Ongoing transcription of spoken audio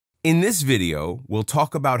In this video, we'll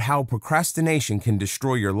talk about how procrastination can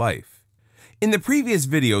destroy your life. In the previous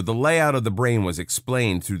video, the layout of the brain was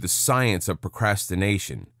explained through the science of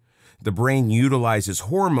procrastination. The brain utilizes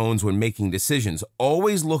hormones when making decisions,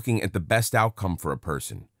 always looking at the best outcome for a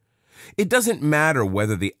person. It doesn't matter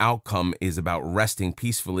whether the outcome is about resting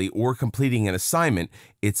peacefully or completing an assignment,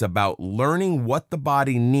 it's about learning what the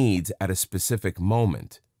body needs at a specific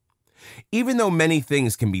moment. Even though many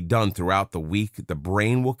things can be done throughout the week, the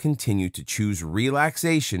brain will continue to choose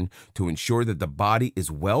relaxation to ensure that the body is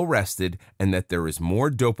well rested and that there is more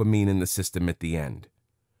dopamine in the system at the end.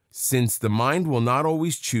 Since the mind will not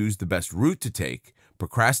always choose the best route to take,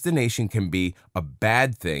 procrastination can be a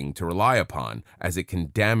bad thing to rely upon, as it can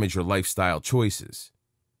damage your lifestyle choices.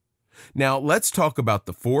 Now, let's talk about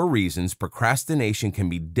the 4 reasons procrastination can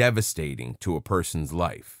be devastating to a person's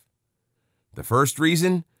life. The first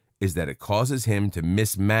reason is that it causes him to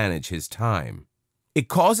mismanage his time. It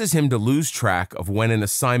causes him to lose track of when an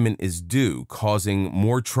assignment is due, causing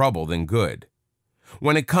more trouble than good.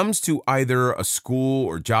 When it comes to either a school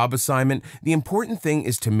or job assignment, the important thing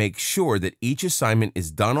is to make sure that each assignment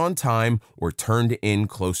is done on time or turned in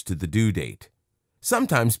close to the due date.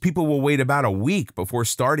 Sometimes people will wait about a week before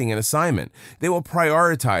starting an assignment. They will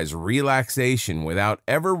prioritize relaxation without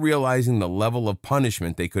ever realizing the level of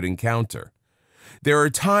punishment they could encounter. There are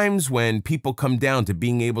times when people come down to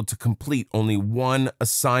being able to complete only one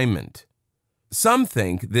assignment. Some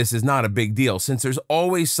think this is not a big deal since there's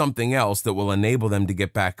always something else that will enable them to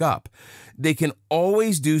get back up. They can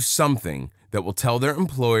always do something that will tell their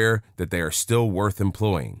employer that they are still worth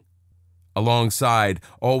employing. Alongside,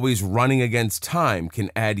 always running against time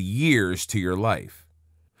can add years to your life.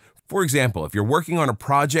 For example, if you're working on a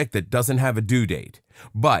project that doesn't have a due date,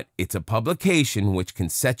 but it's a publication which can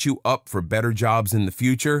set you up for better jobs in the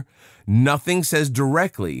future, nothing says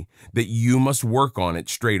directly that you must work on it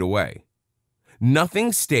straight away.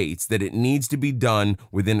 Nothing states that it needs to be done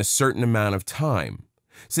within a certain amount of time.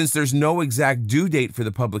 Since there's no exact due date for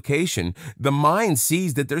the publication, the mind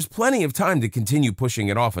sees that there's plenty of time to continue pushing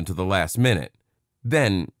it off until the last minute.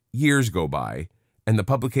 Then years go by, and the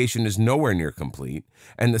publication is nowhere near complete,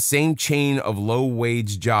 and the same chain of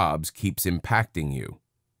low-wage jobs keeps impacting you.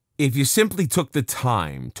 If you simply took the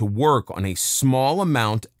time to work on a small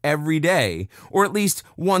amount every day, or at least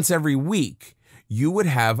once every week, you would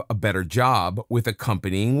have a better job with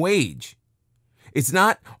accompanying wage. It's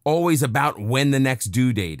not always about when the next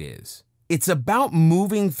due date is. It's about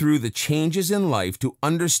moving through the changes in life to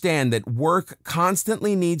understand that work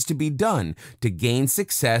constantly needs to be done to gain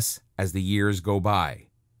success as the years go by.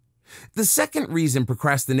 The second reason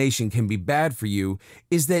procrastination can be bad for you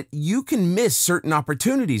is that you can miss certain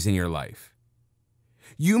opportunities in your life.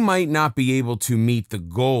 You might not be able to meet the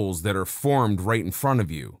goals that are formed right in front of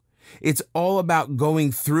you. It's all about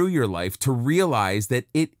going through your life to realize that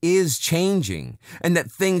it is changing and that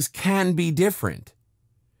things can be different.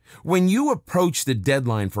 When you approach the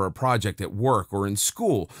deadline for a project at work or in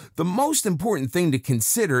school, the most important thing to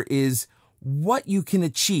consider is what you can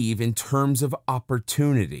achieve in terms of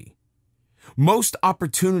opportunity. Most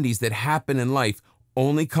opportunities that happen in life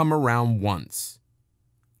only come around once.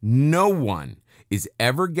 No one is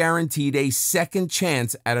ever guaranteed a second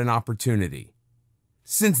chance at an opportunity.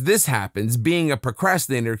 Since this happens, being a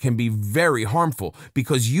procrastinator can be very harmful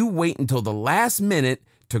because you wait until the last minute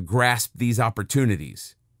to grasp these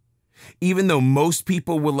opportunities. Even though most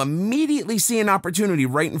people will immediately see an opportunity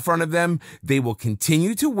right in front of them, they will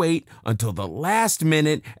continue to wait until the last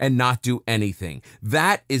minute and not do anything.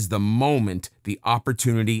 That is the moment the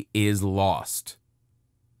opportunity is lost.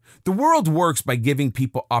 The world works by giving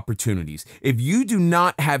people opportunities. If you do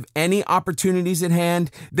not have any opportunities at hand,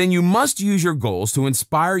 then you must use your goals to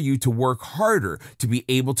inspire you to work harder to be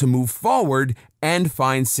able to move forward and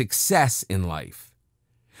find success in life.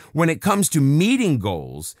 When it comes to meeting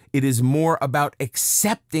goals, it is more about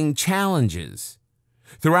accepting challenges.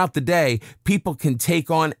 Throughout the day, people can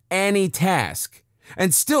take on any task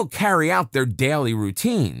and still carry out their daily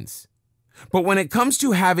routines. But when it comes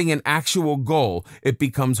to having an actual goal, it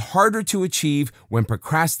becomes harder to achieve when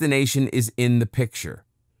procrastination is in the picture.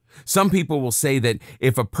 Some people will say that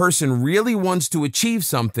if a person really wants to achieve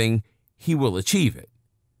something, he will achieve it.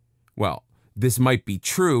 Well, this might be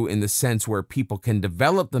true in the sense where people can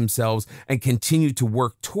develop themselves and continue to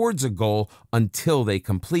work towards a goal until they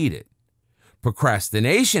complete it.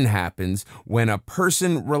 Procrastination happens when a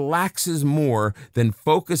person relaxes more than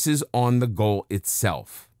focuses on the goal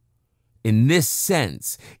itself. In this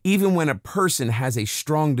sense, even when a person has a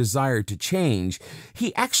strong desire to change,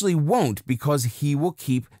 he actually won't because he will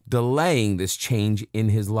keep delaying this change in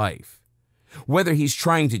his life. Whether he's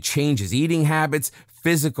trying to change his eating habits,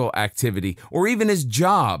 physical activity, or even his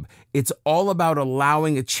job. It's all about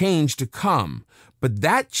allowing a change to come, but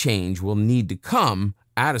that change will need to come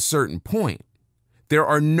at a certain point. There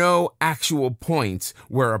are no actual points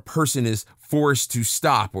where a person is forced to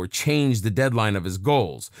stop or change the deadline of his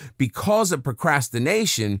goals. Because of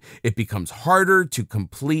procrastination, it becomes harder to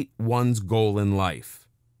complete one's goal in life.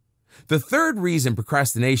 The third reason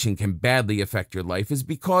procrastination can badly affect your life is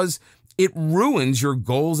because it ruins your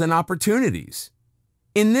goals and opportunities.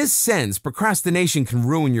 In this sense, procrastination can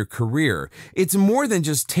ruin your career. It's more than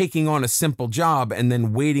just taking on a simple job and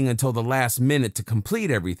then waiting until the last minute to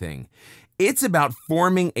complete everything. It's about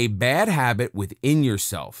forming a bad habit within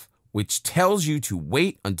yourself, which tells you to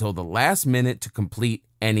wait until the last minute to complete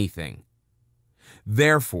anything.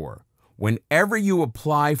 Therefore, whenever you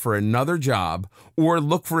apply for another job or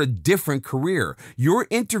look for a different career, your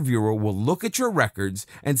interviewer will look at your records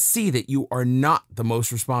and see that you are not the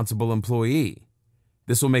most responsible employee.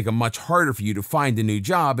 This will make it much harder for you to find a new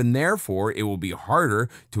job, and therefore it will be harder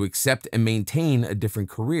to accept and maintain a different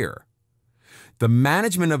career. The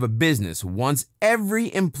management of a business wants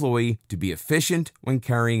every employee to be efficient when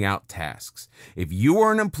carrying out tasks. If you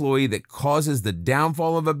are an employee that causes the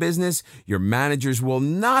downfall of a business, your managers will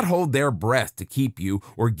not hold their breath to keep you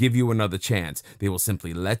or give you another chance. They will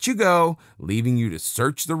simply let you go, leaving you to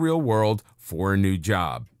search the real world for a new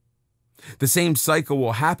job. The same cycle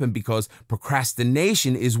will happen because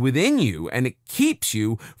procrastination is within you and it keeps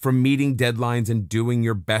you from meeting deadlines and doing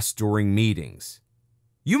your best during meetings.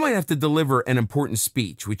 You might have to deliver an important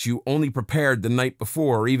speech which you only prepared the night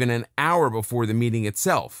before or even an hour before the meeting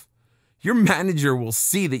itself. Your manager will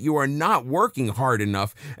see that you are not working hard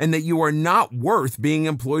enough and that you are not worth being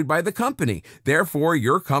employed by the company. Therefore,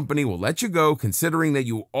 your company will let you go, considering that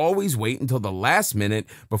you always wait until the last minute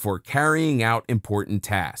before carrying out important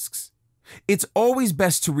tasks. It's always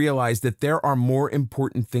best to realize that there are more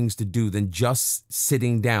important things to do than just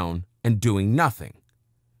sitting down and doing nothing.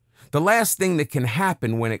 The last thing that can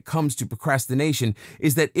happen when it comes to procrastination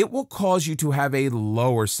is that it will cause you to have a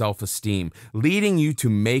lower self-esteem, leading you to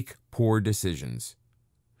make poor decisions.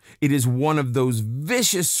 It is one of those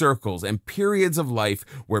vicious circles and periods of life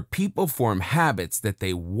where people form habits that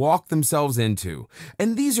they walk themselves into,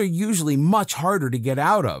 and these are usually much harder to get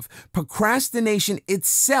out of. Procrastination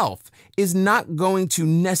itself is not going to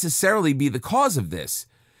necessarily be the cause of this.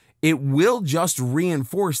 It will just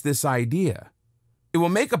reinforce this idea. It will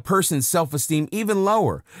make a person's self-esteem even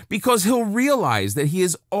lower because he'll realize that he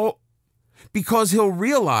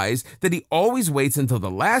always waits until the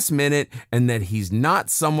last minute and that he's not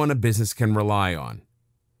someone a business can rely on.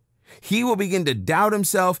 He will begin to doubt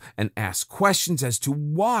himself and ask questions as to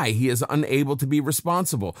why he is unable to be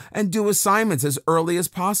responsible and do assignments as early as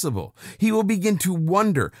possible. He will begin to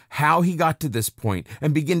wonder how he got to this point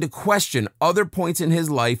and begin to question other points in his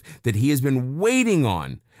life that he has been waiting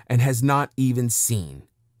on and has not even seen.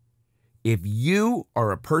 If you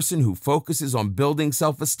are a person who focuses on building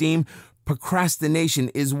self-esteem, procrastination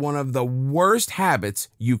is one of the worst habits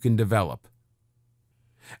you can develop.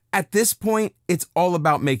 At this point, it's all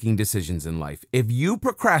about making decisions in life. If you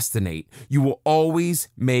procrastinate, you will always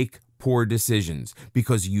make poor decisions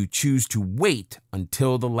because you choose to wait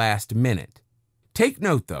until the last minute. Take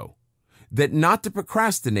note, though, that not to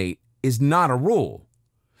procrastinate is not a rule.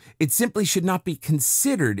 It simply should not be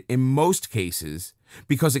considered in most cases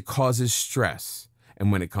because it causes stress.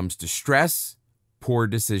 And when it comes to stress, poor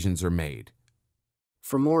decisions are made.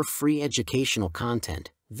 For more free educational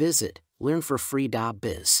content, visit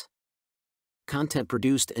learnforfree.biz. Content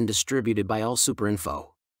produced and distributed by AllSuperInfo.